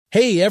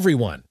Hey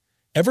everyone!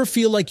 Ever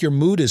feel like your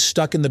mood is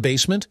stuck in the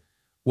basement?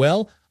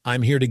 Well,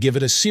 I'm here to give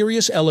it a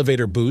serious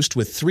elevator boost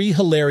with 3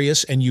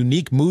 hilarious and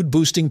unique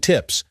mood-boosting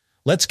tips.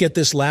 Let's get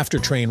this laughter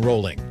train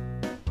rolling.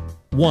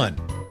 1.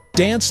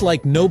 Dance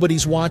like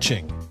nobody's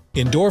watching.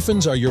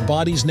 Endorphins are your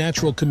body's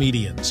natural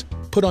comedians.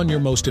 Put on your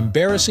most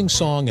embarrassing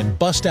song and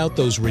bust out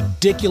those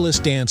ridiculous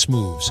dance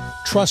moves.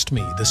 Trust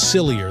me, the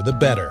sillier the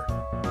better.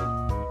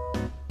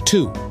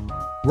 2.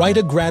 Write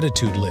a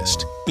gratitude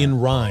list in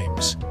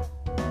rhymes.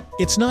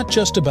 It's not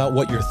just about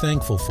what you're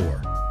thankful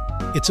for.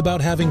 It's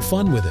about having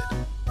fun with it.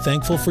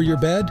 Thankful for your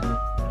bed?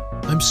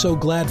 I'm so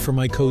glad for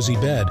my cozy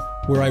bed,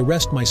 where I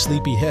rest my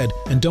sleepy head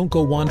and don't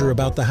go wander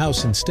about the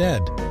house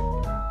instead.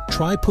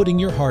 Try putting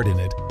your heart in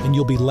it, and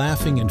you'll be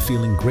laughing and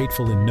feeling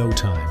grateful in no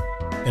time.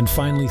 And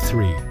finally,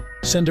 3.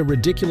 Send a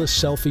ridiculous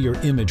selfie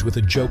or image with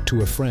a joke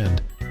to a friend.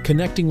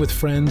 Connecting with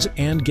friends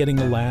and getting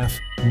a laugh,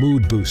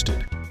 mood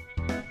boosted.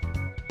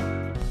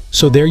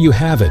 So there you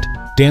have it.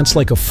 Dance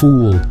like a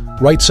fool,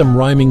 write some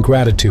rhyming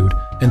gratitude,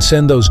 and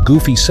send those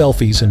goofy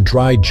selfies and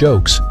dry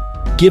jokes.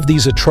 Give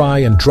these a try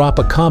and drop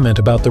a comment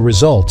about the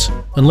results,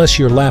 unless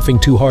you're laughing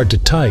too hard to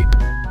type.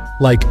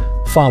 Like,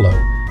 follow,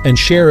 and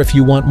share if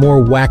you want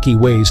more wacky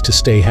ways to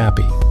stay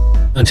happy.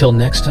 Until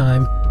next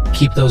time,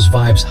 keep those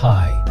vibes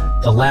high,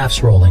 the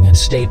laughs rolling, and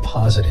stay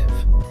positive.